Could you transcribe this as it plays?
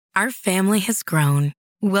Our family has grown.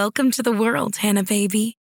 Welcome to the world, Hannah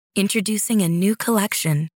baby. Introducing a new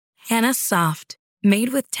collection, Hannah Soft,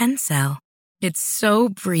 made with Tencel. It's so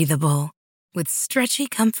breathable, with stretchy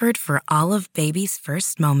comfort for all of baby's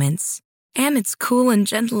first moments. And it's cool and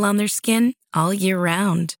gentle on their skin all year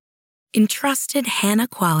round. Entrusted Hannah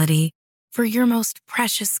quality for your most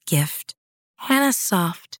precious gift. Hannah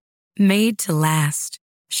Soft, made to last.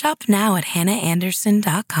 Shop now at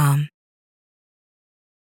hannahanderson.com.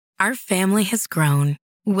 Our family has grown.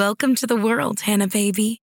 Welcome to the world, Hannah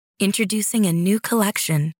baby. Introducing a new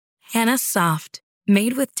collection, Hannah Soft,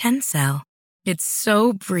 made with Tencel. It's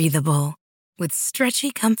so breathable, with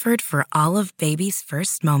stretchy comfort for all of baby's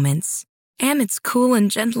first moments. And it's cool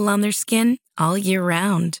and gentle on their skin all year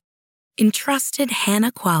round. Entrusted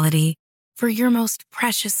Hannah quality for your most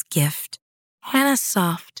precious gift. Hannah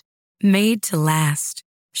Soft, made to last.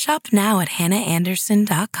 Shop now at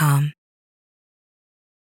hannahanderson.com.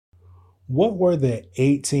 What were the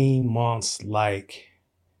 18 months like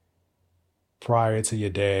prior to your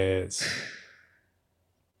dad's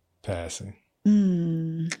passing?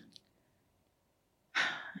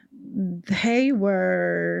 They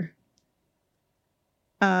were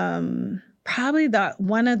probably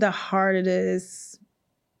one of the hardest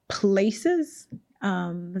places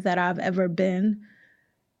that I've ever been.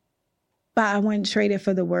 But I wouldn't trade it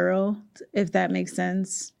for the world, if that makes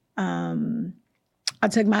sense. I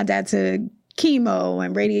took my dad to chemo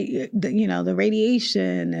and the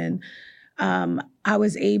radiation, and I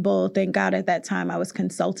was able, thank God at that time I was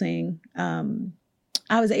consulting. I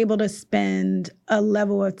was able to spend a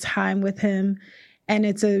level of time with him, and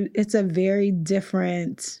it's a very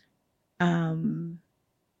different time.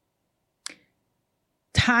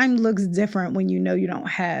 Looks different when you know you don't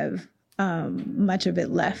have much of it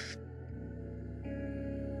left.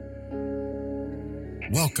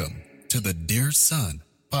 Welcome to the Dear Son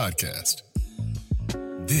podcast.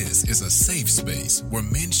 This is a safe space where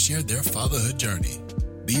men share their fatherhood journey.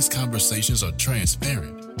 These conversations are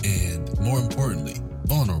transparent and, more importantly,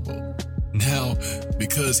 vulnerable. Now,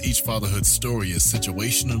 because each fatherhood story is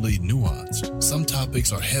situationally nuanced, some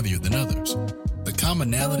topics are heavier than others. The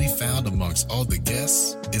commonality found amongst all the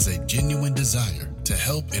guests is a genuine desire to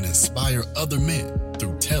help and inspire other men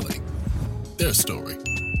through telling their story.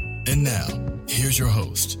 And now, here's your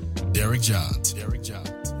host, Derek Johns.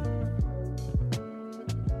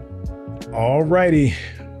 Alrighty.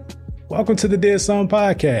 Welcome to the Dear Son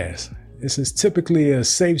podcast. This is typically a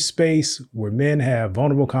safe space where men have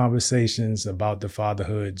vulnerable conversations about the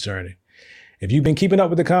fatherhood journey. If you've been keeping up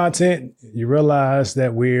with the content, you realize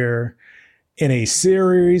that we're in a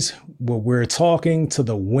series where we're talking to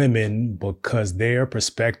the women because their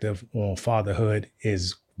perspective on fatherhood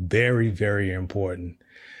is very, very important.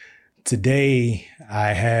 Today,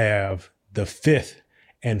 I have the fifth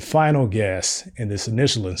and final guest in this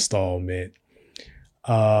initial installment,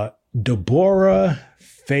 Deborah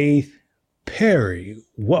Faith Perry.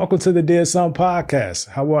 Welcome to the Dear Son podcast.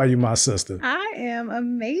 How are you, my sister? I am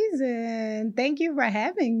amazing. Thank you for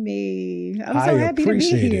having me. I'm so happy to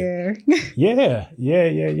be here.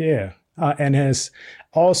 Yeah. And has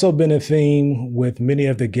also been a theme with many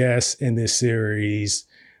of the guests in this series.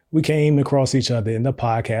 We came across each other in the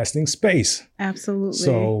podcasting space. Absolutely.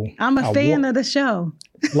 So I'm a fan of the show.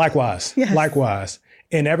 Likewise. Yes. Likewise.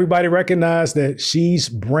 And everybody recognized that she's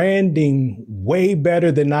branding way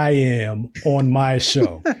better than I am on my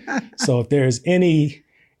show. So if there's any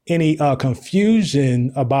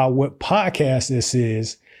confusion about what podcast this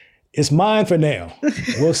is, it's mine for now.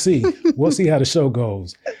 We'll see. We'll see how the show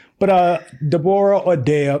goes. But Deborah or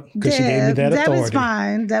Deb, because she gave me that authority. Deb is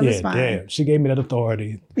fine. Deb is fine. Deb. She gave me that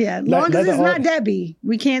authority. Yeah, long as it's not Debbie.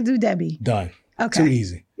 We can't do Debbie. Done. Okay. Too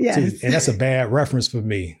easy. Yes. Too easy. And that's a bad reference for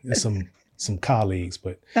me. There's some colleagues,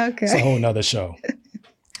 but It's a whole nother show.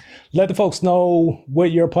 Let the folks know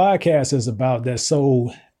what your podcast is about that's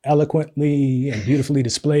so eloquently and beautifully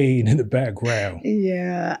displayed in the background.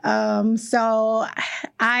 Yeah. So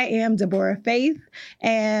I am Deborah Faith,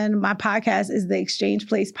 and my podcast is the Exchange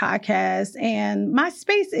Place podcast. And my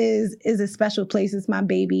space is a special place. It's my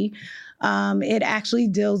baby. It actually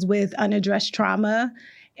deals with unaddressed trauma.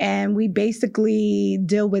 And we basically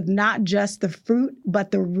deal with not just the fruit, but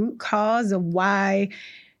the root cause of why,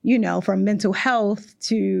 from mental health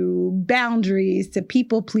to boundaries to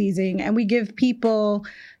people pleasing. And we give people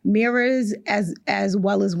mirrors as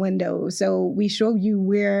well as windows. So we show you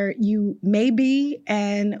where you may be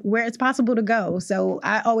and where it's possible to go. So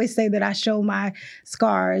I always say that I show my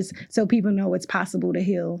scars so people know it's possible to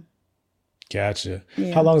heal. Gotcha.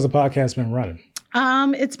 Yeah. How long has the podcast been running?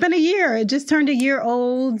 It's been a year. It just turned a year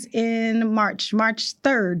old in March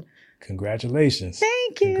 3rd. Congratulations.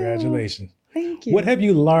 Thank you. Congratulations. Thank you. What have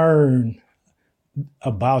you learned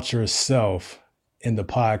about yourself in the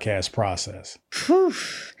podcast process? Whew.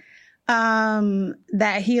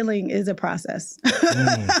 That healing is a process.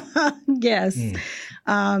 Yes.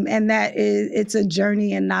 And that it's a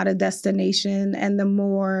journey and not a destination. And the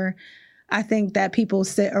more I think that people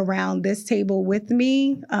sit around this table with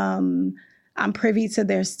me, I'm privy to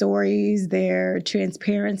their stories, their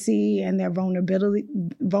transparency, and their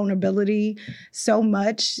vulnerability so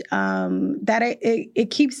much that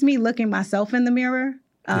it keeps me looking myself in the mirror.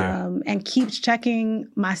 And keeps checking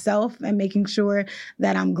myself and making sure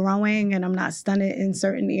that I'm growing and I'm not stunted in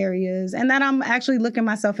certain areas and that I'm actually looking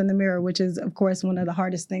myself in the mirror, which is, of course, one of the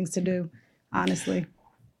hardest things to do, honestly.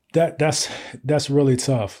 That's really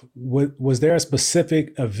tough. Was there a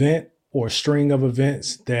specific event or string of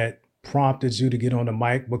events that prompted you to get on the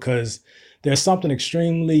mic? Because there's something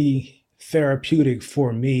extremely therapeutic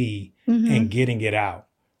for me in getting it out,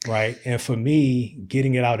 right? And for me,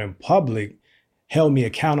 getting it out in public held me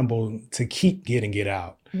accountable to keep getting it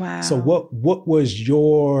out. Wow. So what was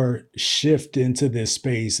your shift into this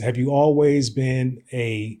space? Have you always been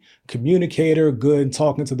a communicator, good in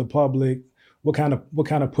talking to the public? What kind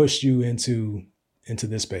of pushed you into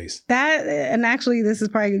this space? That, and actually this is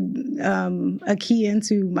probably a key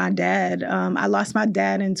into my dad. I lost my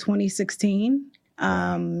dad in 2016.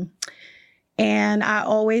 And I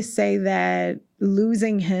always say that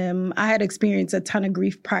losing him, I had experienced a ton of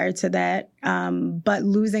grief prior to that. But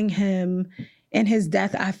losing him in his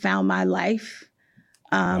death, I found my life.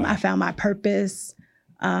 I found my purpose.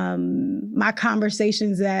 My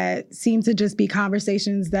conversations that seemed to just be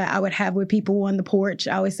conversations that I would have with people on the porch.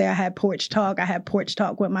 I always say I had porch talk. I had porch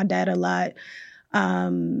talk with my dad a lot.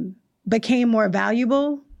 Became more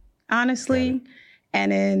valuable, honestly.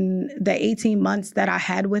 And in the 18 months that I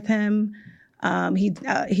had with him,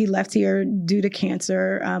 he left here due to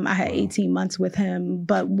cancer. I had 18 months with him,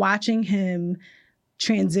 but watching him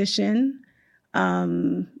transition,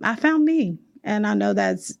 I found me. And I know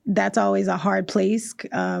that's always a hard place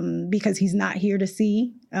because he's not here to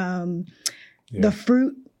see the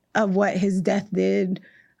fruit of what his death did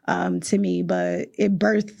to me, but it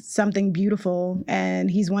birthed something beautiful.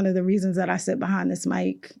 And he's one of the reasons that I sit behind this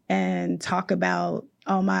mic and talk about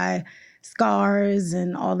all my scars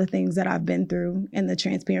and all the things that I've been through in the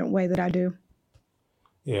transparent way that I do.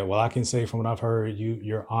 Yeah, well, I can say from what I've heard,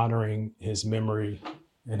 you're honoring his memory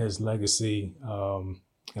and his legacy.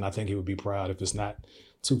 And I think he would be proud if it's not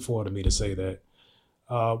too far to me to say that.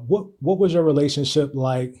 What was your relationship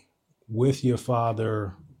like with your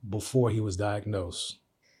father before he was diagnosed?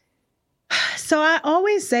 So I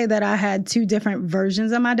always say that I had two different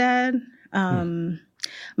versions of my dad.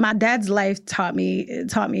 My dad's life taught me a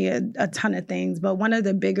ton of things, but one of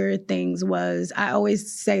the bigger things was I always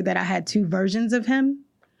say that I had two versions of him.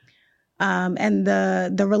 And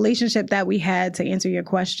the relationship that we had, to answer your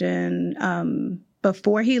question,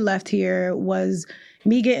 before he left here was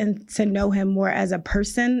me getting to know him more as a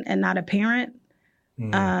person and not a parent.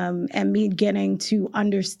 And me getting to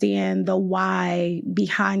understand the why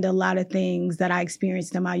behind a lot of things that I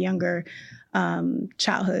experienced in my younger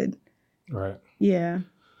childhood. Right. Yeah.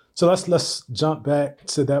 So let's jump back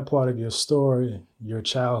to that part of your story, your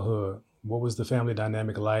childhood. What was the family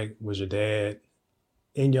dynamic like? Was your dad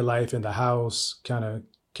in your life, in the house, kind of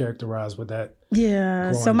characterized with that?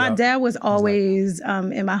 Yeah. So my dad was always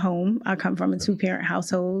in my home. I come from a 2-parent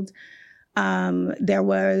household. There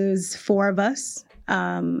was 4 of us.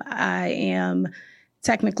 I have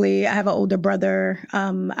an older brother.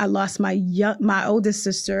 I lost my oldest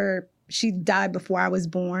sister. She died before I was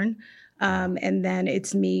born. And then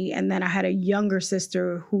it's me. And then I had a younger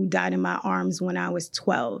sister who died in my arms when I was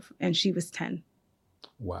 12 and she was 10.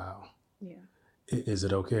 Wow. Yeah. Is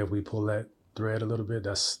it okay if we pull that thread a little bit?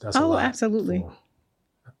 That's a lot. Oh, absolutely.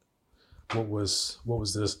 What was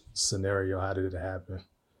this scenario? How did it happen?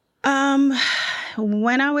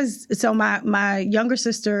 When my younger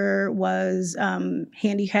sister was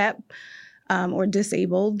handicapped or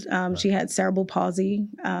disabled. She had cerebral palsy,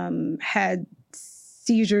 had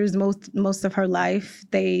seizures most of her life.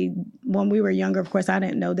 When we were younger, of course, I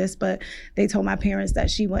didn't know this, but they told my parents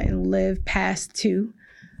that she wouldn't live past 2.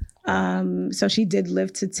 So she did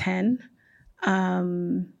live to 10.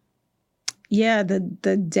 The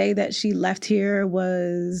day that she left here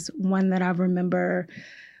was one that I remember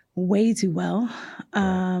way too well.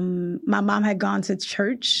 My mom had gone to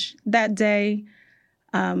church that day.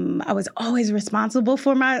 I was always responsible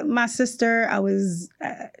for my sister.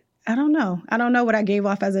 I don't know. I don't know what I gave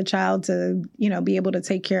off as a child to, be able to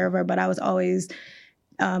take care of her, but I was always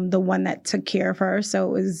the one that took care of her. So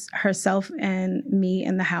it was herself and me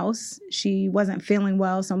in the house. She wasn't feeling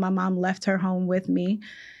well, so my mom left her home with me.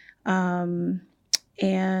 And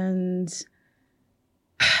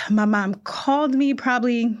my mom called me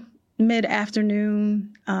probably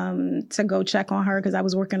mid-afternoon to go check on her because I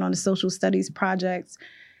was working on a social studies project.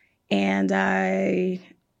 And I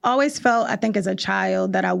always felt, I think as a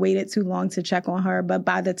child, that I waited too long to check on her. But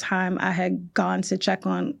by the time I had gone to check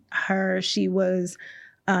on her, she was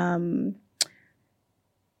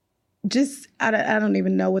just, I don't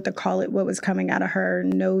even know what to call it, what was coming out of her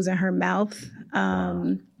nose and her mouth.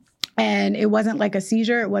 And it wasn't like a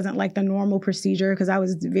seizure. It wasn't like the normal procedure because I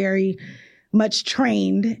was very much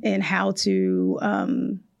trained in how to,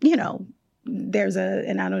 there's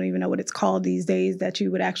and I don't even know what it's called these days, that you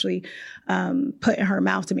would actually put in her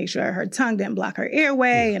mouth to make sure her tongue didn't block her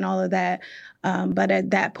airway and all of that. But at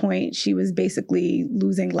that point, she was basically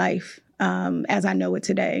losing life as I know it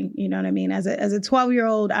today. You know what I mean? As a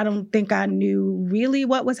 12-year-old, I don't think I knew really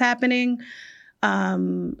what was happening.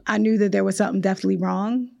 I knew that there was something definitely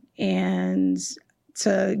wrong. And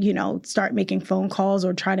to, start making phone calls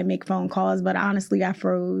or try to make phone calls. But honestly, I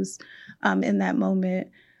froze in that moment.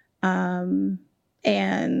 And,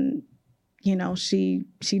 she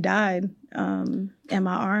died in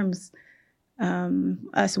my arms,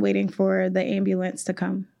 us waiting for the ambulance to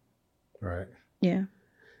come. Right. Yeah.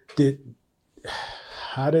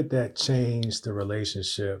 How did that change the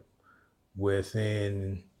relationship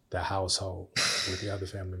within the household with the other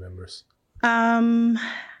family members?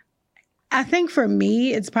 I think for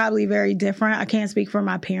me, it's probably very different. I can't speak for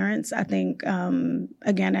my parents. I think,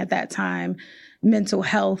 again, at that time, mental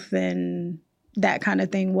health and that kind of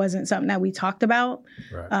thing wasn't something that we talked about.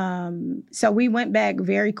 Right. So we went back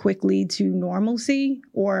very quickly to normalcy,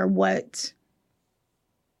 or what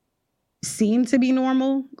seemed to be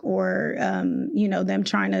normal, or, them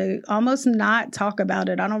trying to almost not talk about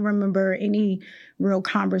it. I don't remember any real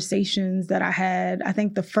conversations that I had. I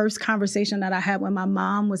think the first conversation that I had with my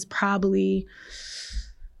mom was probably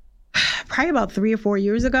about 3 or 4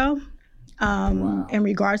 years ago. Wow. In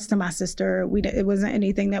regards to my sister, it wasn't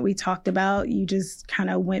anything that we talked about. You just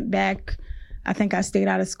kind of went back. I think I stayed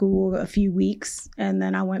out of school a few weeks, and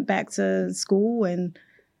then I went back to school, and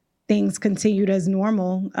things continued as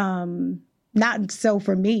normal. Not so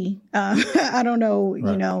for me. I don't know,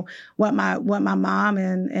 right. What my mom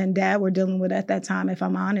and dad were dealing with at that time, if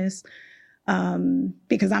I'm honest,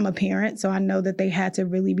 because I'm a parent, so I know that they had to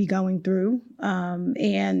really be going through.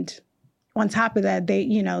 And on top of that,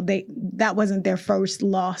 that wasn't their first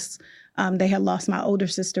loss. They had lost my older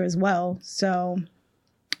sister as well. So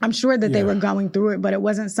I'm sure that they were going through it, but it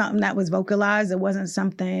wasn't something that was vocalized. It wasn't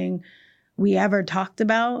something we ever talked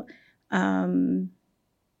about.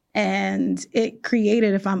 And it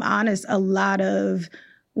created, if I'm honest, a lot of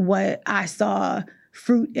what I saw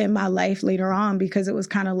fruit in my life later on, because it was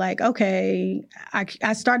kind of like, okay,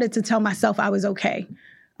 I started to tell myself I was okay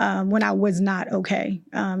when I was not okay.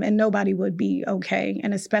 And nobody would be okay.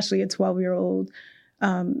 And especially a 12-year-old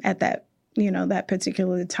at that, that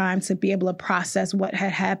particular time, to be able to process what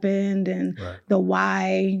had happened and right. the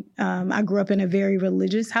why. I grew up in a very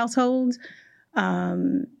religious household.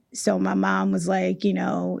 So my mom was like,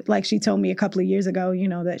 like she told me a couple of years ago,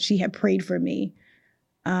 that she had prayed for me.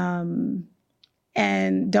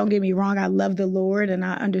 And don't get me wrong, I love the Lord and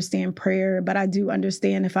I understand prayer, but I do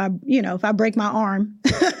understand if I break my arm,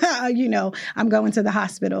 I'm going to the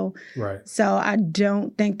hospital. Right. So I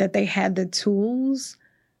don't think that they had the tools.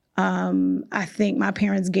 I think my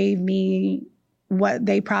parents gave me what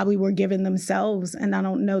they probably were giving themselves. And I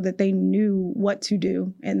don't know that they knew what to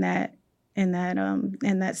do in that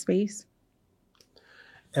space.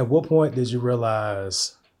 At what point did you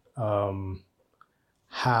realize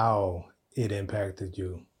how it impacted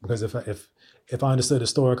you? Because if I understood the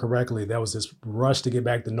story correctly, there was this rush to get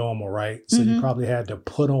back to normal, right? So mm-hmm. you probably had to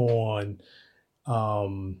put on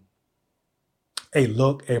a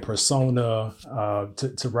look, a persona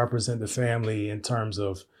to represent the family in terms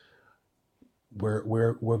of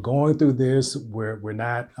we're going through this. We're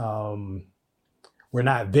not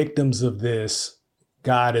victims of this.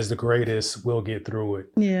 God is the greatest. We'll get through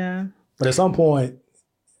it. Yeah. But at some point,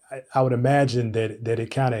 I would imagine that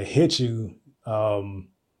it kind of hit you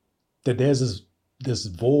that there's this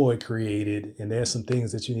void created, and there's some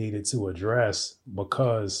things that you needed to address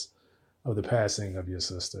because of the passing of your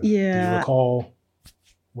sister. Yeah. Do you recall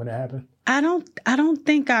when it happened? I don't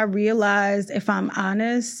think I realized, if I'm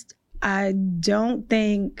honest, I don't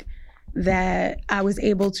think that I was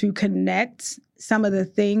able to connect some of the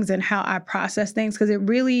things and how I process things, because it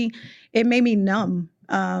made me numb.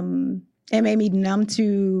 It made me numb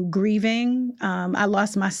to grieving. I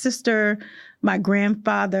lost my sister, my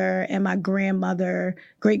grandfather, and my grandmother,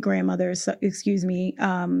 great-grandmother,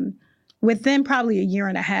 within probably a year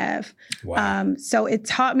and a half. Wow. So it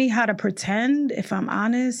taught me how to pretend, if I'm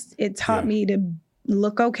honest. It taught me to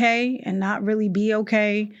look okay and not really be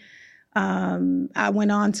okay. I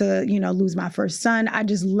went on to, lose my first son. I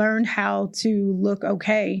just learned how to look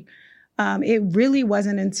okay. It really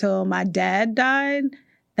wasn't until my dad died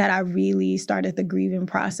that I really started the grieving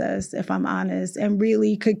process, if I'm honest, and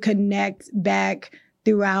really could connect back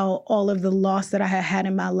throughout all of the loss that I had had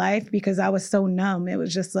in my life, because I was so numb. It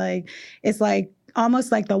was just like, it's like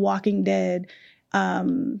almost like The Walking Dead.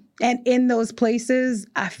 And in those places,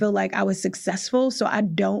 I feel like I was successful. So I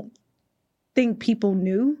don't think people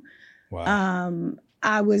knew. Wow.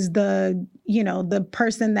 I was the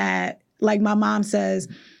person that, like my mom says,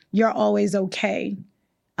 you're always okay.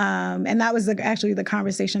 And that was actually the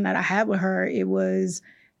conversation that I had with her. It was,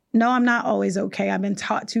 no, I'm not always okay. I've been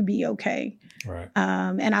taught to be okay. Right.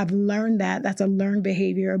 And I've learned that. That's a learned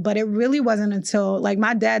behavior. But it really wasn't until, like,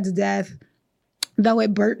 my dad's death, though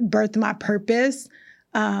it birthed my purpose,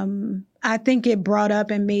 I think it brought up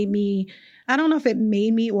and made me, I don't know if it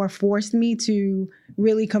made me or forced me to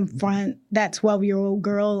really confront that 12-year-old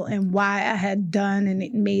girl and why I had done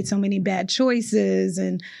and made so many bad choices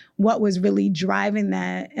and what was really driving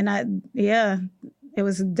that. And it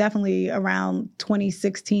was definitely around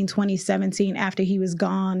 2016, 2017 after he was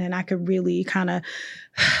gone, and I could really kind of,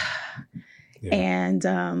 and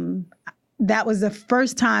that was the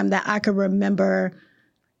first time that I could remember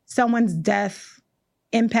someone's death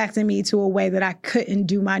impacting me to a way that I couldn't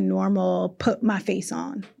do my normal put my face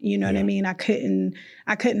on. You know what I mean? I couldn't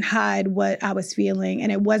hide what I was feeling.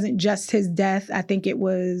 And it wasn't just his death. I think it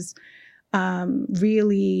was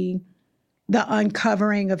really the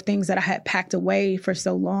uncovering of things that I had packed away for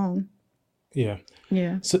so long. Yeah.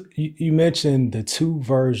 Yeah. So you mentioned the two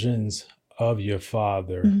versions of your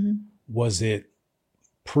father. Mm-hmm. Was it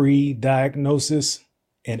pre-diagnosis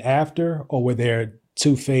and after, or were there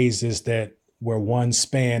two phases where one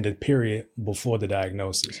spanned a period before the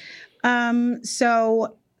diagnosis?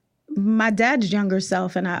 So my dad's younger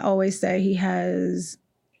self, and I always say his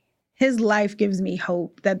life gives me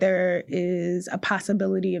hope that there is a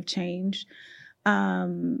possibility of change.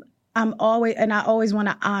 I always want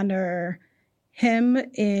to honor him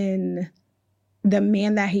in the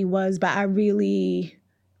man that he was, but I really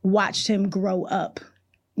watched him grow up.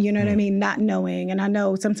 You know what I mean? Not knowing. And I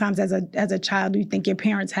know sometimes as a child, you think your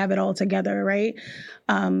parents have it all together, right?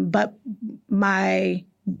 But my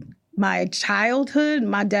childhood,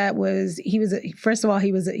 my dad was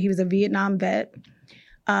a Vietnam vet.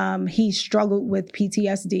 He struggled with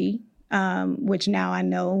PTSD, which now I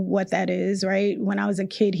know what that is, right? When I was a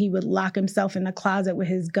kid, he would lock himself in the closet with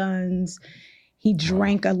his guns. He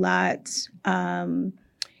drank a lot.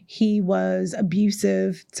 He was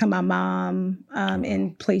abusive to my mom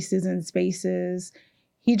in places and spaces.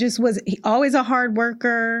 He always a hard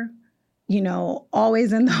worker,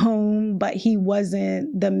 always in the home, but he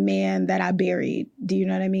wasn't the man that I buried. Do you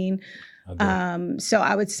know what I mean? So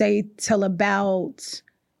I would say till about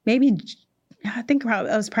maybe, I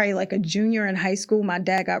was probably like a junior in high school, my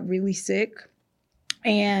dad got really sick.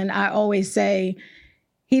 And I always say,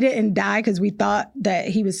 he didn't die because we thought that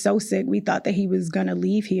he was so sick. We thought that he was going to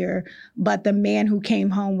leave here. But the man who came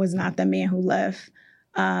home was not the man who left.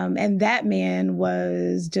 And that man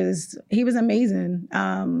he was amazing.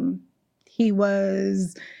 He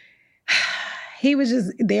was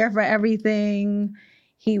just there for everything.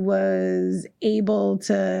 He was able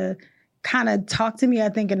to kind of talk to me, I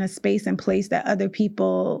think, in a space and place that other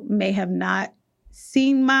people may have not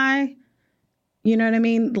seen you know what I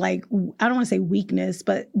mean? Like, I don't want to say weakness,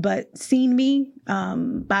 but seen me.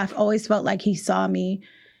 But I've always felt like he saw me.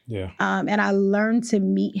 Yeah. And I learned to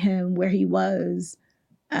meet him where he was.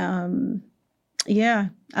 I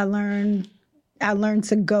learned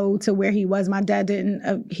to go to where he was. My dad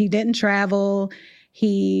didn't travel.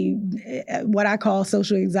 He, what I call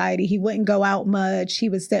social anxiety. He wouldn't go out much. He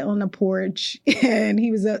would sit on the porch, and he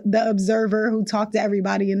was the observer who talked to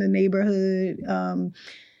everybody in the neighborhood.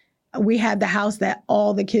 We had the house that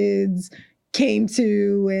all the kids came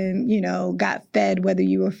to and, got fed, whether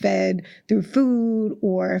you were fed through food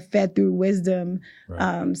or fed through wisdom.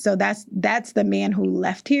 Right. So that's the man who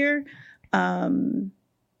left here,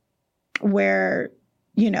 where,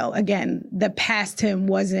 again, the past him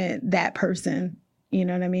wasn't that person. You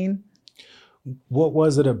know what I mean? What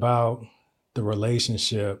was it about the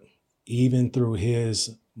relationship, even through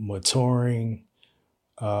his maturing,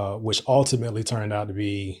 which ultimately turned out to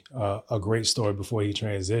be a great story before he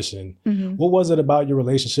transitioned. Mm-hmm. What was it about your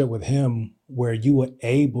relationship with him where you were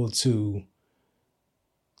able to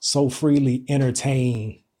so freely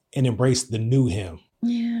entertain and embrace the new him?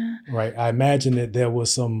 Yeah. Right. I imagine that there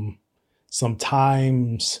was some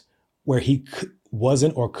times where he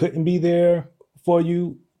wasn't or couldn't be there for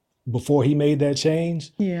you before he made that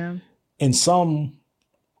change. Yeah. And some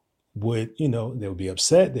would, they would be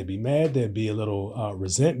upset, they'd be mad, there'd be a little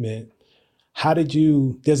resentment. How did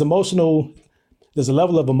you, there's a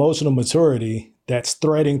level of emotional maturity that's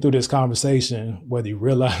threading through this conversation, whether you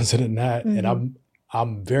realize it or not. Mm-hmm. And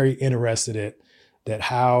I'm very interested that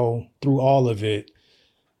how through all of it,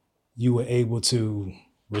 you were able to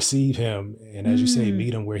receive him and, as you say,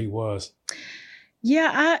 meet him where he was.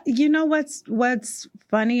 Yeah, what's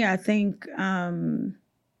funny, I think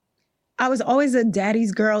I was always a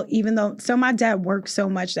daddy's girl, so my dad worked so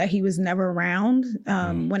much that he was never around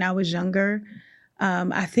when I was younger.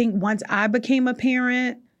 I think once I became a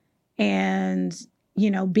parent and,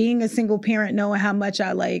 being a single parent, knowing how much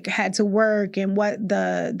I had to work and what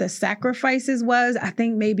the sacrifices was, I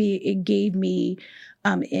think maybe it gave me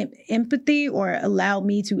empathy or allowed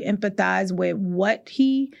me to empathize with what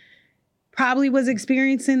he probably was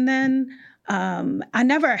experiencing then. I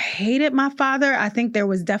never hated my father. I think there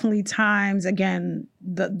was definitely times, again,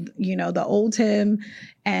 the old him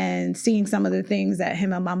and seeing some of the things that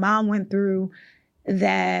him and my mom went through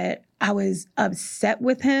that I was upset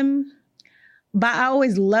with him, but I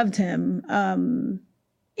always loved him.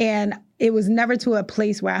 And it was never to a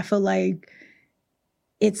place where I feel like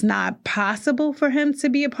it's not possible for him to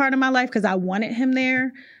be a part of my life because I wanted him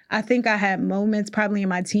there. I think I had moments probably in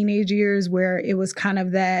my teenage years where it was kind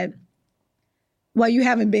of that, well, you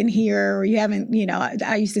haven't been here, or you haven't,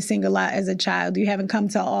 I used to sing a lot as a child. You haven't come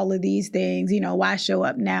to all of these things, why show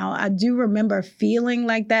up now? I do remember feeling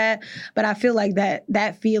like that, but I feel like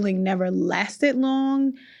that feeling never lasted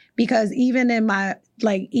long because even in my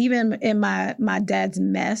dad's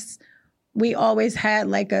mess, we always had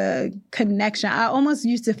like a connection. I almost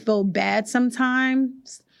used to feel bad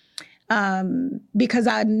sometimes because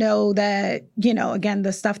I know that, again,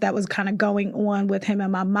 the stuff that was kind of going on with him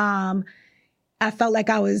and my mom, I felt like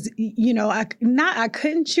I was, I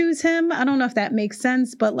couldn't choose him. I don't know if that makes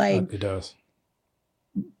sense, but It does.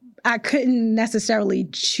 I couldn't necessarily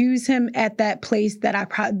choose him at that place that I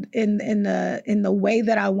probably in the way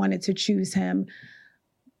that I wanted to choose him.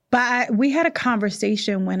 But we had a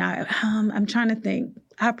conversation when I'm trying to think.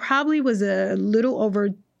 I probably was a little over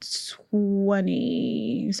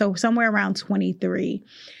 20, so somewhere around 23.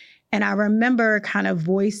 And I remember kind of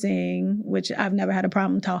voicing, which I've never had a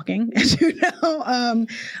problem talking, as you know,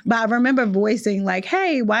 but I remember voicing like,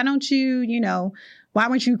 hey, why weren't you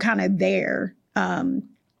kind of there?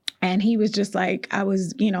 And he was just like, I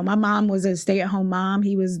was, my mom was a stay-at-home mom.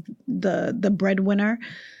 He was the breadwinner.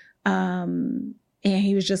 And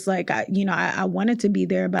he was just like, I wanted to be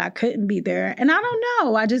there, but I couldn't be there. And I don't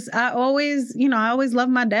know. I always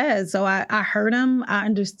loved my dad. So I heard him, I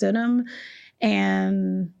understood him,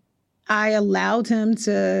 and I allowed him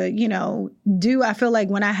to, I feel like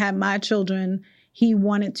when I had my children, he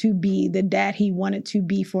wanted to be the dad he wanted to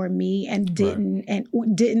be for me and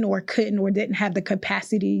didn't or couldn't or didn't have the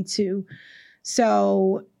capacity to.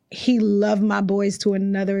 So he loved my boys to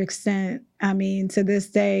another extent. I mean, to this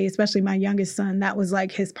day, especially my youngest son, that was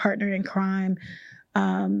like his partner in crime.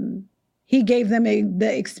 He gave them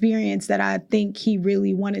the experience that I think he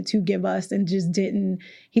really wanted to give us and just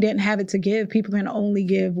he didn't have it to give. People can only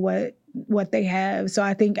give what they have. So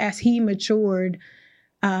I think as he matured,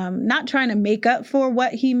 not trying to make up for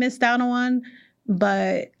what he missed out on,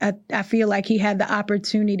 but I feel like he had the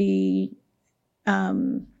opportunity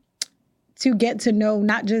to get to know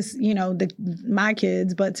not just, my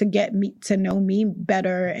kids, but to get to know me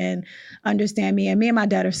better and understand me. And me and my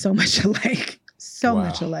dad are so much alike, so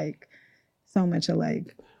much alike.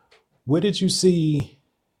 Where did you see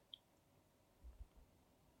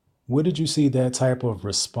that type of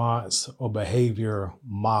response or behavior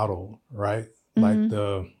model, right?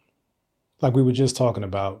 Mm-hmm. Like we were just talking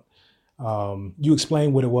about, you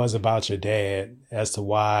explained what it was about your dad as to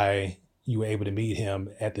why you were able to meet him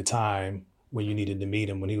at the time when you needed to meet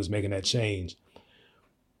him when he was making that change.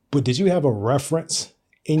 But did you have a reference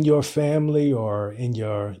in your family or in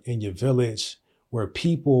your village where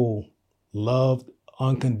people loved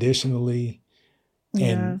unconditionally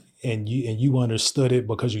and you understood it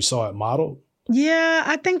because you saw it modeled? Yeah,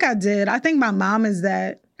 I think I did. I think my mom is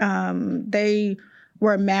that. They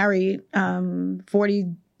were married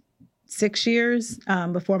 46 years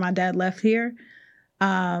before my dad left here.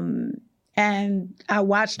 And I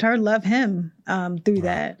watched her love him through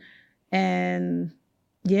that. And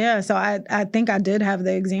yeah, so I think I did have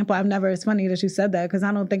the example. It's funny that you said that because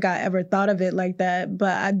I don't think I ever thought of it like that,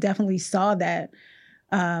 but I definitely saw that.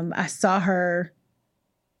 I saw her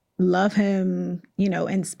love him,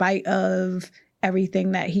 in spite of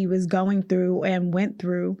everything that he was going through and went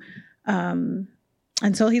through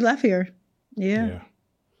until he left here. Yeah.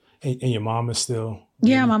 And your mom is still?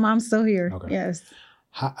 Yeah, my mom's still here. Okay. Yes.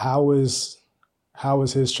 How was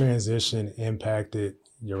his transition impacted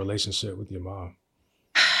your relationship with your mom?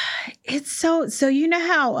 It's so you know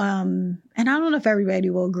how, and I don't know if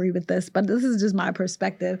everybody will agree with this, but this is just my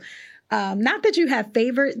perspective. Not that you have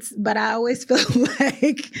favorites, but I always feel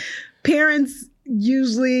like parents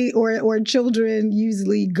usually or children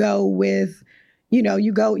usually go with,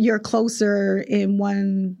 you're closer in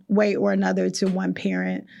one way or another to one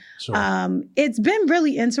parent. Sure. It's been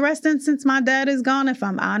really interesting since my dad is gone, if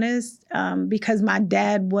I'm honest, because my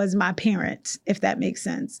dad was my parent, if that makes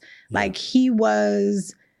sense. Yeah. Like he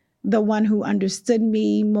was the one who understood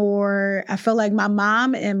me more. I feel like my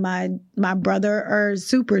mom and my brother are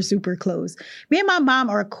super, super close. Me and my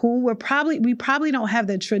mom are cool. We probably don't have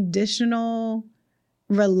the traditional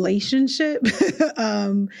relationship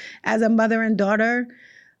as a mother and daughter.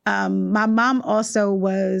 My mom also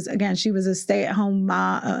was, again, she was a stay-at-home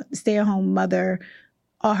mother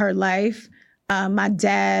all her life. My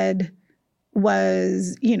dad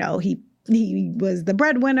was, he was the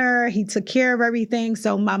breadwinner. He took care of everything.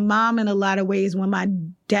 So my mom, in a lot of ways, when my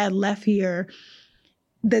dad left here,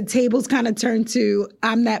 the tables kind of turned to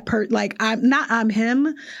I'm him,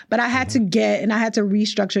 but I had to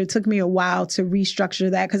restructure. It took me a while to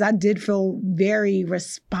restructure that because I did feel very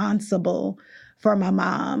responsible for my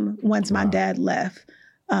mom once my dad left,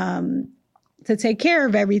 to take care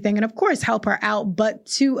of everything and of course help her out, but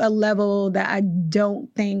to a level that I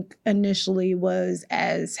don't think initially was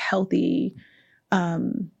as healthy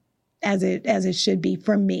as it should be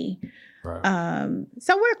for me. Right.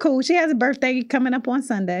 So we're cool. She has a birthday coming up on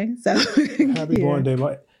Sunday. So happy born day,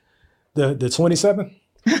 the 27th.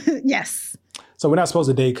 Yes. So we're not supposed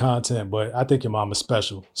to date content, but I think your mom is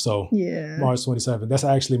special. So yeah, March 27th. That's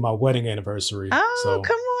actually my wedding anniversary. Oh, so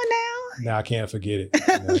come on now. Now I can't forget it.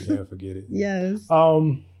 Yes.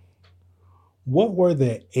 What were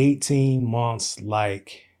the 18 months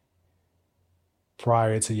like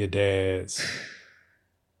prior to your dad's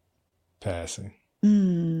passing?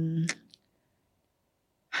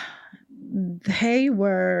 They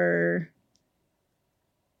were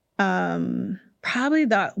probably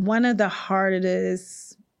one of the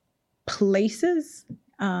hardest places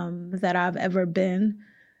that I've ever been.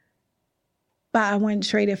 But I wouldn't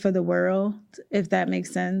trade it for the world, if that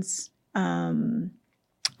makes sense. I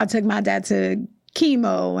took my dad to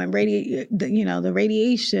chemo and the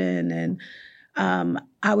radiation, and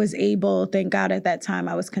I was able, thank God at that time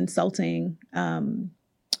I was consulting.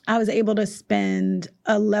 I was able to spend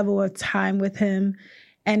a level of time with him,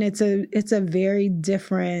 and it's a very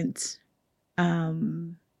different.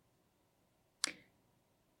 Time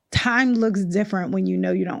looks different when you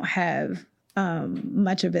don't have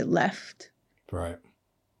much of it left. Right.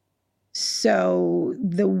 So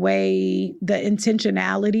the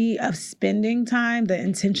intentionality of spending time, the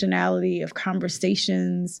intentionality of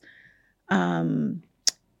conversations,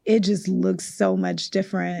 it just looks so much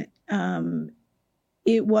different.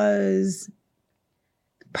 It was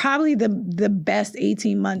probably the best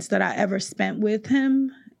 18 months that I ever spent with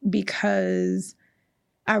him because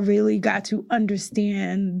I really got to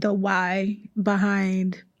understand the why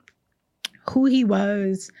behind who he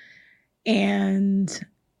was. And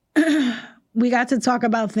we got to talk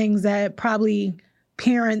about things that probably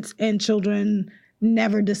parents and children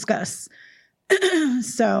never discuss.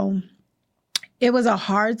 So it was a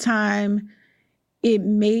hard time. It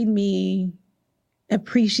made me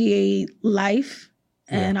appreciate life.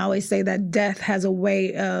 Yeah. And I always say that death has a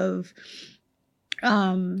way of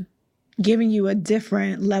giving you a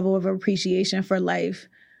different level of appreciation for life.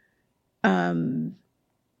 And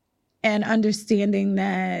understanding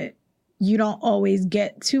that you don't always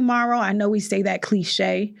get tomorrow. I know we say that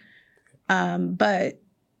cliche, but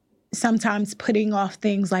sometimes putting off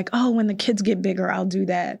things like, oh, when the kids get bigger, I'll do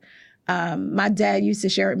that. My dad used to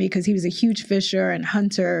share with me because he was a huge fisher and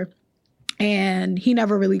hunter, and he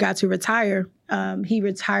never really got to retire. He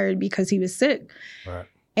retired because he was sick. Right.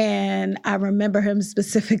 And I remember him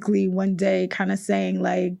specifically one day kind of saying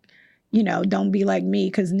like, don't be like me,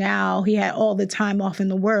 because now he had all the time off in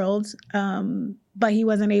the world, but he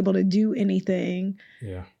wasn't able to do anything.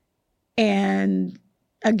 Yeah. And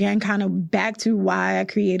again, kind of back to why I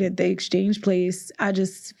created the Exchange Place, I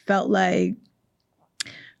just felt like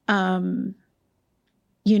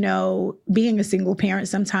you know, being a single parent,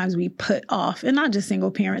 sometimes we put off, and not just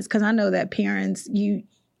single parents, because I know that parents, you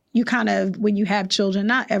kind of, when you have children,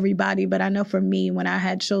 not everybody, but I know for me, when I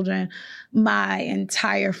had children, my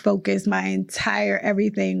entire focus, my entire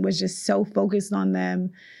everything was just so focused on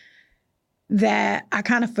them that I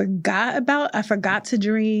kind of I forgot to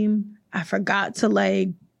dream. I forgot to like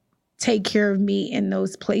take care of me in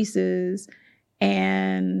those places.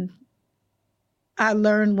 And I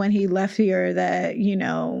learned when he left here that, you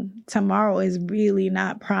know, tomorrow is really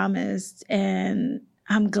not promised. And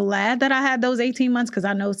I'm glad that I had those 18 months, because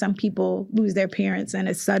I know some people lose their parents and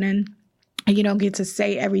it's sudden and you don't get to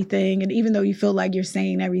say everything. And even though you feel like you're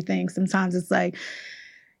saying everything, sometimes it's like,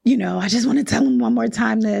 you know, I just want to tell him one more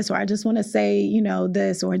time this, or I just want to say, you know,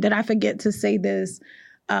 this, or did I forget to say this?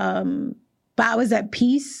 But I was at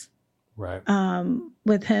peace. Right.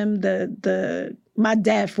 With him. My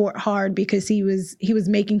dad fought hard because he was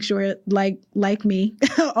making sure, like me,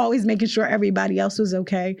 always making sure everybody else was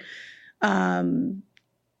okay.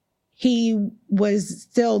 He was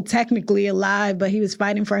still technically alive, but he was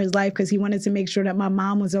fighting for his life because he wanted to make sure that my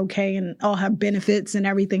mom was okay and all her benefits and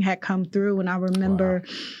everything had come through. And I remember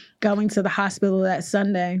going to the hospital that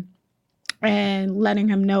Sunday and letting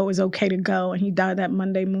him know it was okay to go. And he died that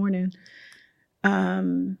Monday morning.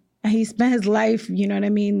 And he spent his life, you know what I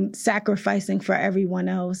mean, sacrificing for everyone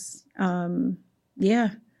else. Yeah.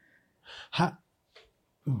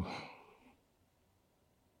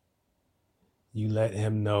 You let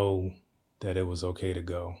him know that it was okay to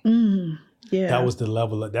go. Yeah. That was the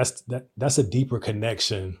level of, that's a deeper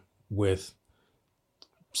connection with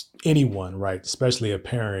anyone, right? Especially a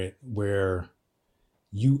parent, where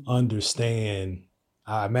you understand.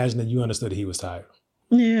 I imagine that you understood that he was tired.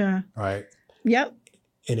 Yeah. Right. Yep.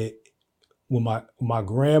 And when my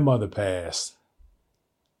grandmother passed,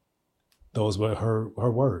 those were her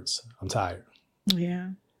words. I'm tired.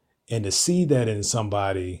 Yeah. And to see that in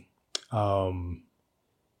somebody can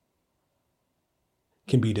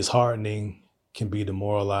be disheartening, can be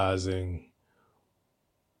demoralizing.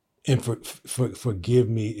 And forgive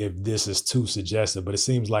me if this is too suggestive, but it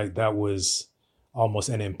seems like that was almost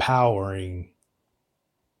an empowering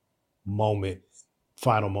moment,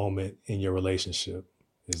 final moment in your relationship.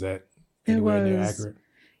 Is that anywhere near accurate?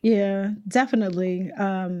 Yeah, definitely.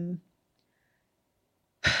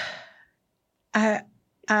 I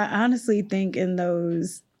honestly think in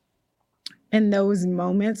those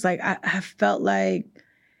moments, like I felt like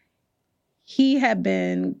he had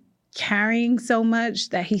been carrying so much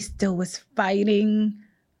that he still was fighting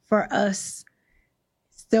for us,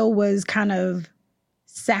 still was kind of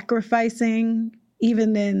sacrificing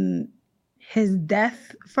even in his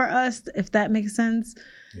death for us, if that makes sense.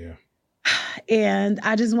 Yeah. And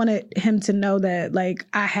I just wanted him to know that, like,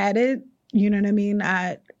 I had it, you know what I mean?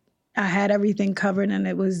 I had everything covered, and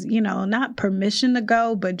it was, you know, not permission to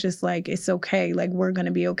go, but just like, it's okay. Like, we're going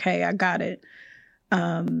to be okay. I got it.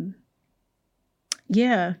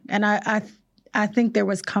 Yeah. And I think there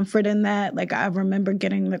was comfort in that. Like, I remember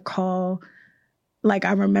getting the call. Like,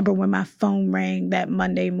 I remember when my phone rang that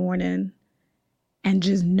Monday morning and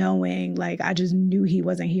just knowing, like, I just knew he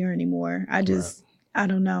wasn't here anymore. I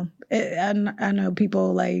don't know. I know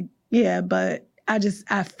people like, yeah, but I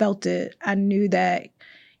felt it. I knew that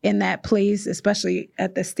in that place, especially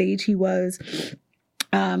at the stage he was,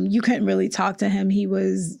 you couldn't really talk to him. He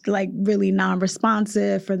was like really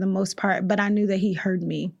non-responsive for the most part, but I knew that he heard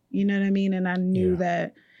me, you know what I mean? And I knew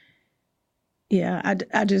that,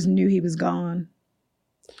 I just knew he was gone.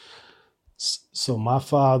 So my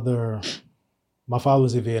father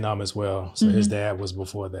was in Vietnam as well. So his dad was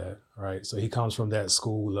before that, right? So he comes from that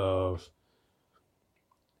school of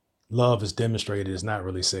love is demonstrated, it's not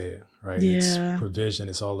really said, right? Yeah. It's provision,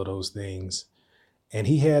 it's all of those things. And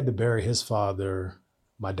he had to bury his father.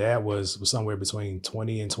 My dad was somewhere between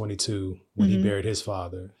 20 and 22 when he buried his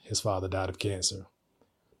father. His father died of cancer.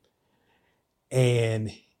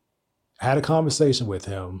 And I had a conversation with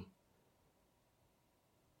him.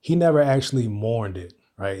 He never actually mourned it,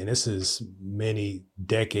 right? And this is many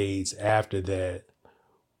decades after that.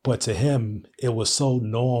 But to him, it was so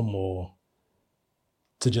normal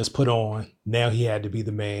to just put on. Now he had to be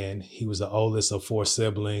the man. He was the oldest of 4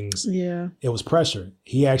 siblings. Yeah. It was pressure.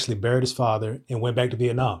 He actually buried his father and went back to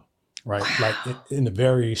Vietnam, right? Wow. Like in a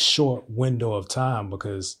very short window of time,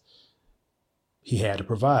 because he had to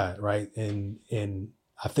provide, right? And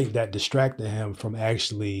I think that distracted him from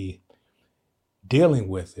actually dealing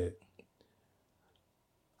with it.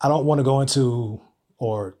 I don't want to go into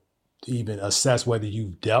or even assess whether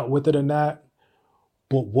you've dealt with it or not,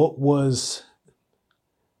 but what was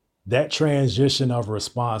that transition of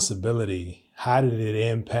responsibility? how did it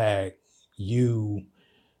impact you,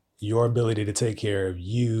 your ability to take care of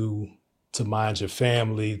you, to mind your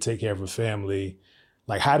family, take care of your family?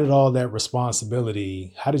 Like, how did all that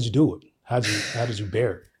responsibility, how did you do it? How did you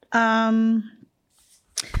bear it?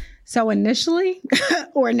 So initially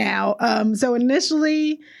or now,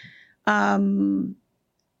 initially, I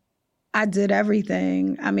did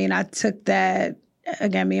everything. I mean, I took that,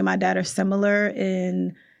 again, me and my dad are similar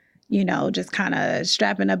in, just kind of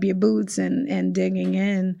strapping up your boots and digging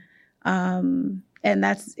in. And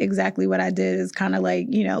that's exactly what I did, is kind of like,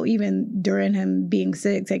 even during him being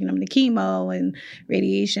sick, taking him to chemo and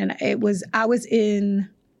radiation, I was in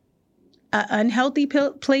an unhealthy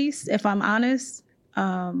place, if I'm honest,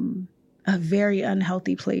 a very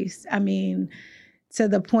unhealthy place. I mean, to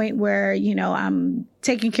the point where, I'm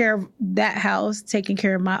taking care of that house, taking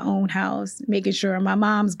care of my own house, making sure my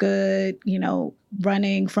mom's good,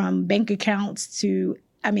 running from bank accounts to,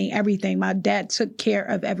 everything. My dad took care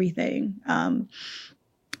of everything.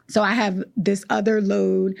 So I have this other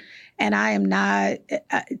load, and I am not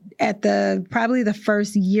at probably the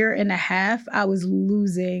first year and a half, I was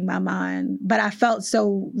losing my mind, but I felt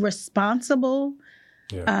so responsible.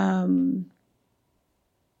 Yeah.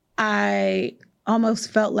 I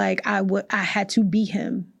almost felt like I had to be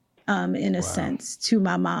him, in a sense, to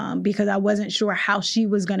my mom, because I wasn't sure how she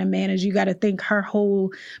was going to manage. You got to think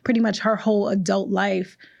pretty much her whole adult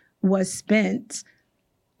life was spent,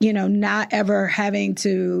 not ever having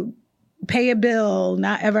to pay a bill,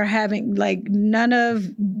 not ever having, like, none of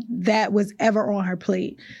that was ever on her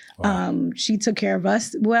plate. Wow. She took care of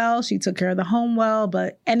us well, she took care of the home well,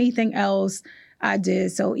 but anything else I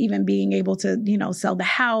did. So even being able to, sell the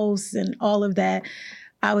house and all of that,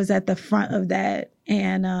 I was at the front of that.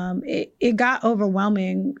 And it got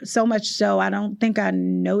overwhelming, so much so I don't think I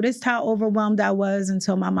noticed how overwhelmed I was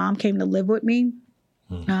until my mom came to live with me.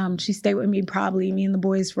 She stayed with me me and the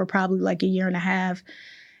boys for probably like a year and a half.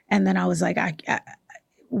 And then I was like,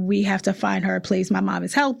 we have to find her a place. My mom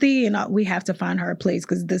is healthy, and we have to find her a place,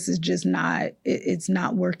 because this is just it's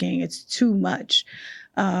not working. It's too much.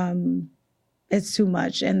 It's too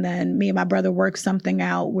much. And then me and my brother worked something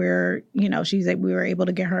out where, we were able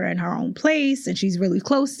to get her in her own place, and she's really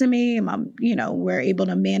close to me, and we're able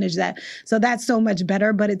to manage that. So that's so much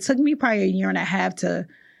better. But it took me probably a year and a half to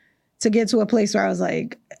get to a place where I was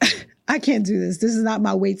like, I can't do this. This is not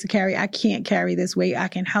my weight to carry. I can't carry this weight. I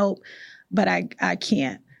can help, but I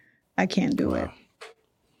can't. I can't do it.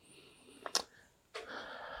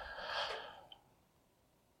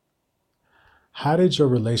 How did your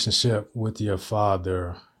relationship with your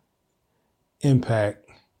father impact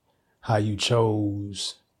how you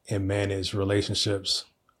chose and manage relationships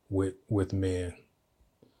with men?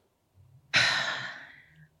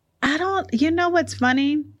 What's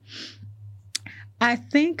funny? I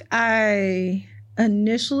think I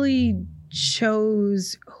initially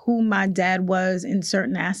chose who my dad was in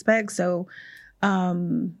certain aspects. So,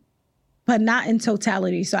 but not in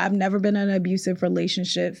totality. So I've never been in an abusive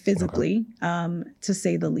relationship physically, to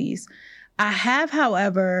say the least. I have,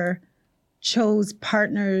 however, chose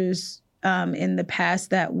partners in the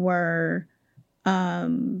past that were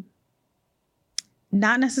not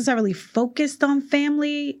necessarily focused on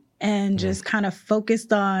family, and just kind of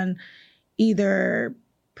focused on either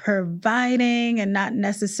providing and not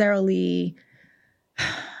necessarily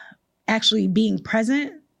actually being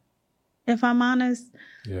present, if I'm honest.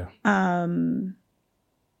 Yeah. But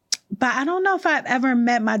I don't know if I've ever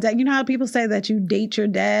met my dad. You know how people say that you date your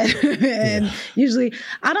dad? And usually,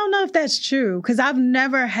 I don't know if that's true, because I've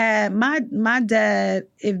never had my dad,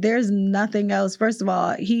 if there's nothing else, first of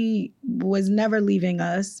all, he was never leaving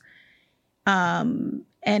us.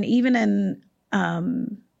 And even in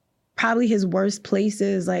probably his worst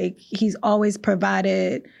places, like, he's always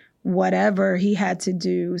provided whatever he had to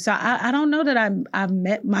do. So I don't know that I've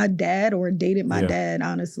met my dad or dated my dad,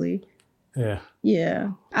 honestly. Yeah.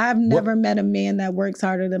 Yeah. I've never met a man that works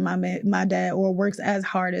harder than my dad, or works as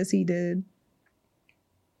hard as he did.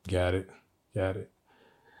 Got it.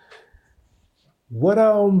 What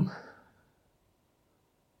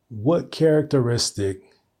characteristic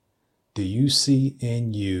do you see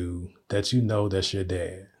in you that that's your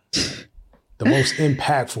dad? The most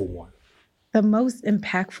impactful one. The most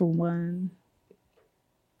impactful one.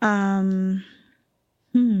 That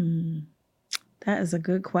is a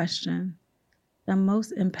good question. The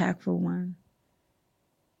most impactful one.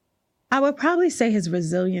 I would probably say his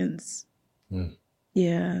resilience.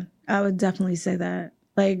 Yeah, I would definitely say that.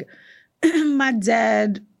 Like, my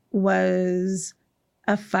dad was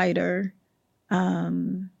a fighter,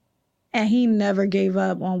 and he never gave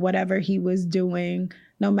up on whatever he was doing,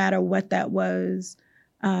 no matter what that was.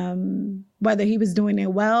 Whether he was doing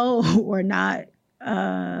it well or not,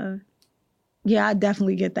 yeah, I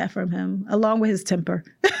definitely get that from him, along with his temper.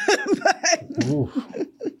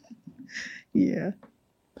 Yeah.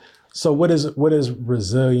 So what does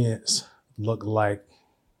resilience look like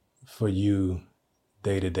for you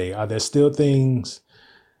day to day? Are there still things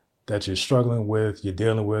that you're struggling with, you're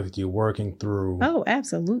dealing with, you're working through? Oh,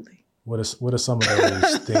 absolutely. What are some of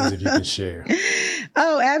those things if you can share?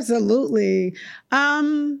 Oh, absolutely.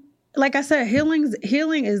 Like I said,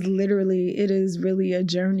 healing is really a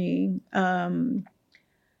journey. I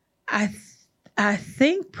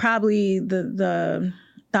think probably the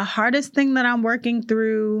hardest thing that I'm working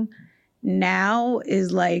through now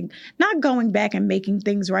is like not going back and making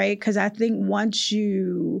things right. Cause I think once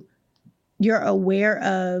you're aware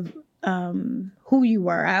of who you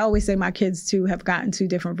were. I always say my kids too have gotten two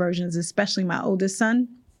different versions, especially my oldest son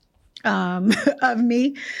of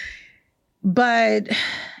me. But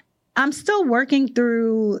I'm still working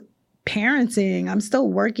through parenting. I'm still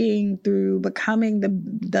working through becoming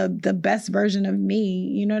the best version of me.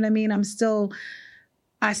 You know what I mean? I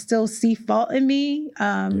still see fault in me.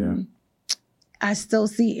 I still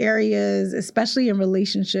see areas, especially in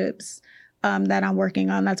relationships, that I'm working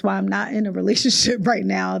on. That's why I'm not in a relationship right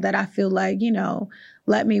now, that I feel like,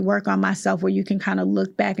 let me work on myself, where you can kind of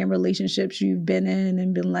look back in relationships you've been in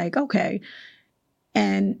and been like, okay,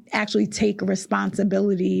 and actually take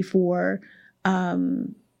responsibility for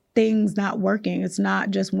things not working. It's not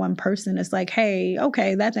just one person. It's like, hey,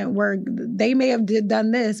 okay, that didn't work. They may have done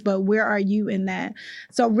this, but where are you in that?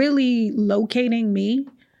 So really locating me.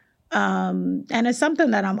 And it's something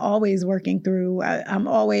that I'm always working through. I'm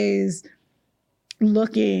always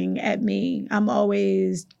looking at me. I'm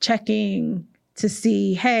always checking to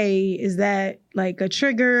see, hey, is that like a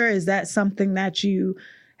trigger? Is that something that you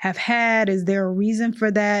have had? Is there a reason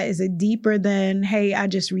for that? Is it deeper than, hey, I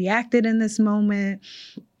just reacted in this moment?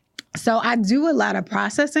 So I do a lot of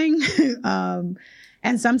processing.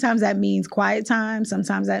 And sometimes that means quiet time.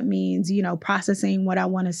 Sometimes that means, processing what I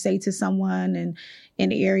want to say to someone, and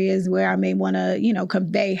in areas where I may want to,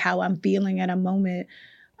 convey how I'm feeling at a moment.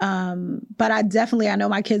 But I know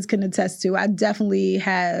my kids can attest to, I definitely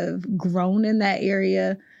have grown in that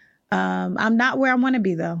area. I'm not where I want to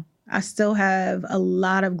be, though. I still have a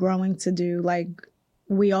lot of growing to do, like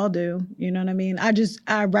we all do. You know what I mean?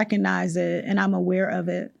 I recognize it and I'm aware of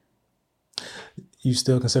it. You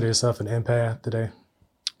still consider yourself an empath today?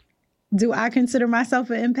 Do I consider myself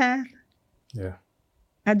an empath? Yeah.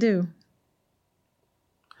 I do.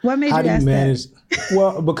 What made How you ask manage that?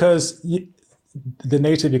 Well, because the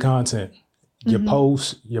nature of your content, your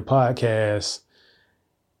posts, your podcast,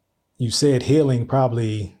 you said healing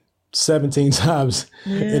probably 17 times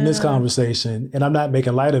in this conversation, and I'm not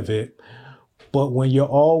making light of it. But when you're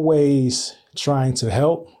always trying to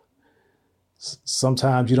help,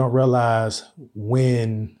 sometimes you don't realize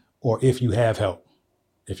when or if you have help,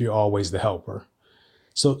 if you're always the helper.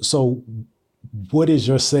 So what is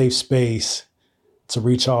your safe space to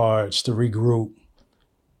recharge, to regroup,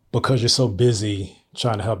 because you're so busy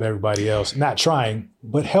trying to help everybody else? Not trying,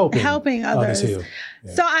 but helping others heal.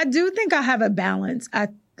 Yeah. So I do think I have a balance.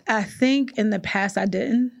 I think in the past I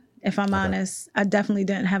didn't, if I'm honest. I definitely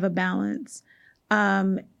didn't have a balance.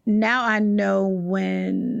 Now I know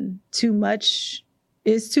when too much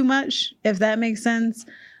is too much, if that makes sense.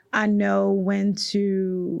 I know when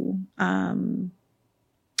to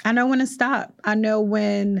stop. I know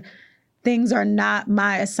when things are not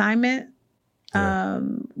my assignment.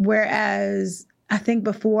 Whereas I think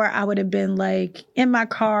before I would have been like in my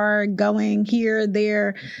car, going here,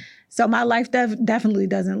 there. So my life definitely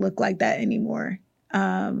doesn't look like that anymore.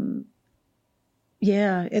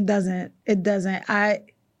 It doesn't.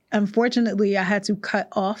 Unfortunately, I had to cut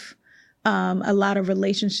off a lot of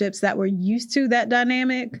relationships that were used to that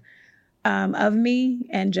dynamic of me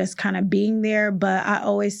and just kind of being there. But I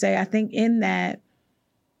always say, I think in that,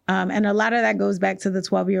 and a lot of that goes back to the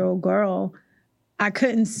 12-year-old girl, I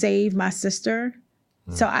couldn't save my sister.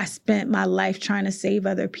 So I spent my life trying to save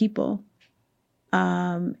other people.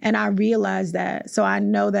 And I realized that. So I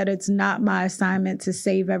know that it's not my assignment to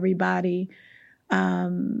save everybody.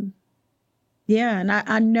 And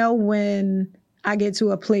I know when I get to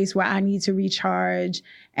a place where I need to recharge.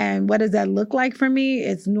 And what does that look like for me?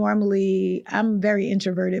 It's normally, I'm very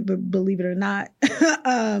introverted, but believe it or not.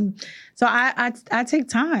 So I take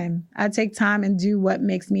time. I take time and do what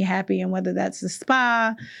makes me happy. And whether that's the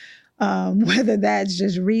spa, whether that's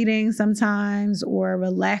just reading sometimes or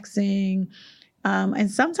relaxing, and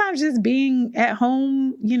sometimes just being at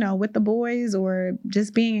home, with the boys, or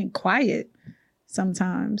just being quiet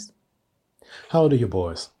sometimes. How old are your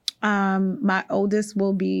boys? My oldest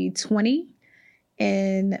will be 20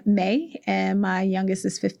 in May, and my youngest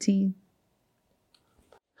is 15.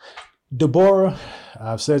 Deborah,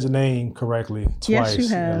 I've said your name correctly twice, yes, you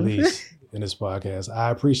have. At least in this podcast.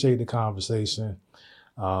 I appreciate the conversation.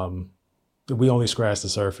 We only scratched the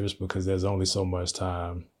surface because there's only so much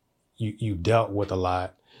time. You've dealt with a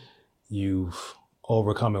lot. You've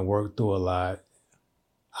overcome and worked through a lot.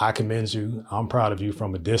 I commend you. I'm proud of you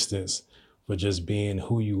from a distance for just being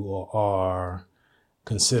who you are,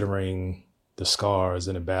 considering the scars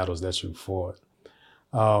and the battles that you fought.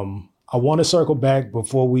 I want to circle back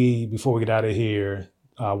before we get out of here.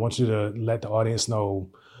 I want you to let the audience know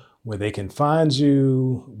where they can find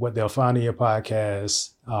you, what they'll find in your podcast,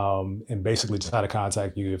 and basically just how to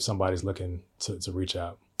contact you if somebody's looking to reach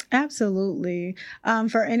out. Absolutely.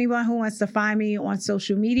 For anyone who wants to find me on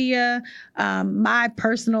social media, my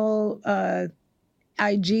personal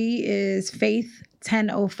IG is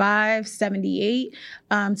Faith100578.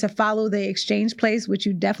 To follow the Exchange Place, which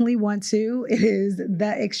you definitely want to, it is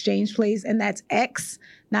the Exchange Place, and that's X,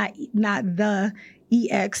 not the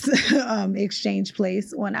EX Exchange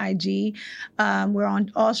Place on IG. We're on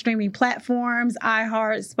all streaming platforms,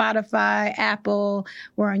 iHeart, Spotify, Apple.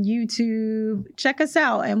 We're on YouTube. Check us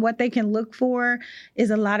out. And what they can look for is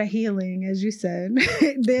a lot of healing, as you said.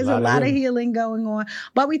 There's a lot of healing going on.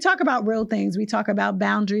 But we talk about real things. We talk about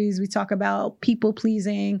boundaries. We talk about people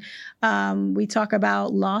pleasing. We talk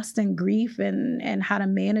about loss and grief and how to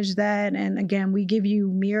manage that. And again, we give you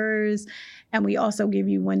mirrors, and we also give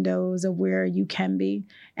you windows of where you can be.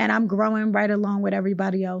 And I'm growing right along with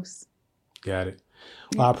everybody else. Got it.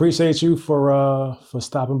 Well, I appreciate you for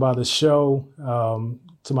stopping by the show.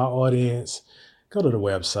 To my audience, go to the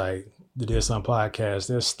website, the Dear Son Podcast.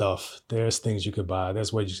 There's stuff. There's things you could buy.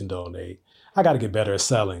 There's ways you can donate. I got to get better at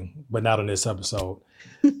selling, but not on this episode.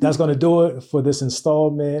 That's going to do it for this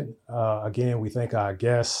installment. Again, we thank our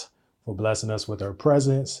guests for blessing us with her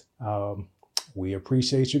presence. We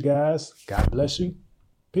appreciate you guys. God bless you.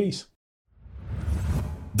 Peace.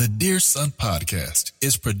 The Dear Son Podcast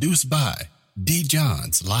is produced by D.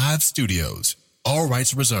 John's Live Studios. All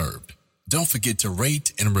rights reserved. Don't forget to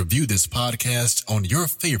rate and review this podcast on your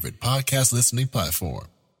favorite podcast listening platform.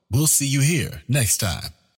 We'll see you here next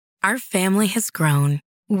time. Our family has grown.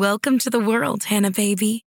 Welcome to the world, Hannah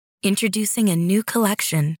baby. Introducing a new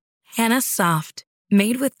collection, Hannah Soft,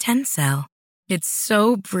 made with Tencel. It's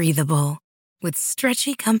so breathable, with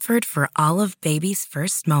stretchy comfort for all of baby's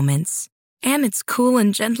first moments. And it's cool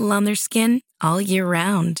and gentle on their skin all year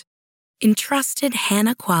round. Entrusted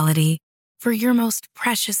Hannah quality for your most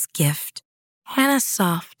precious gift. Hannah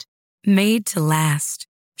Soft, made to last.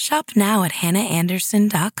 Shop now at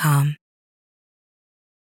hannahanderson.com.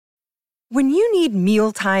 When you need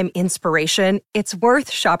mealtime inspiration, it's worth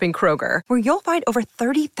shopping Kroger, where you'll find over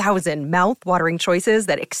 30,000 mouth-watering choices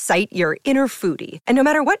that excite your inner foodie. And no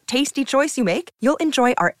matter what tasty choice you make, you'll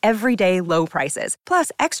enjoy our everyday low prices,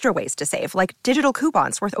 plus extra ways to save, like digital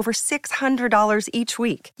coupons worth over $600 each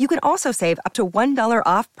week. You can also save up to $1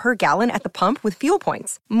 off per gallon at the pump with fuel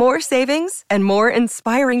points. More savings and more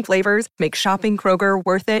inspiring flavors make shopping Kroger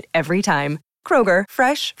worth it every time. Kroger,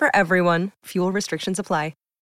 fresh for everyone. Fuel restrictions apply.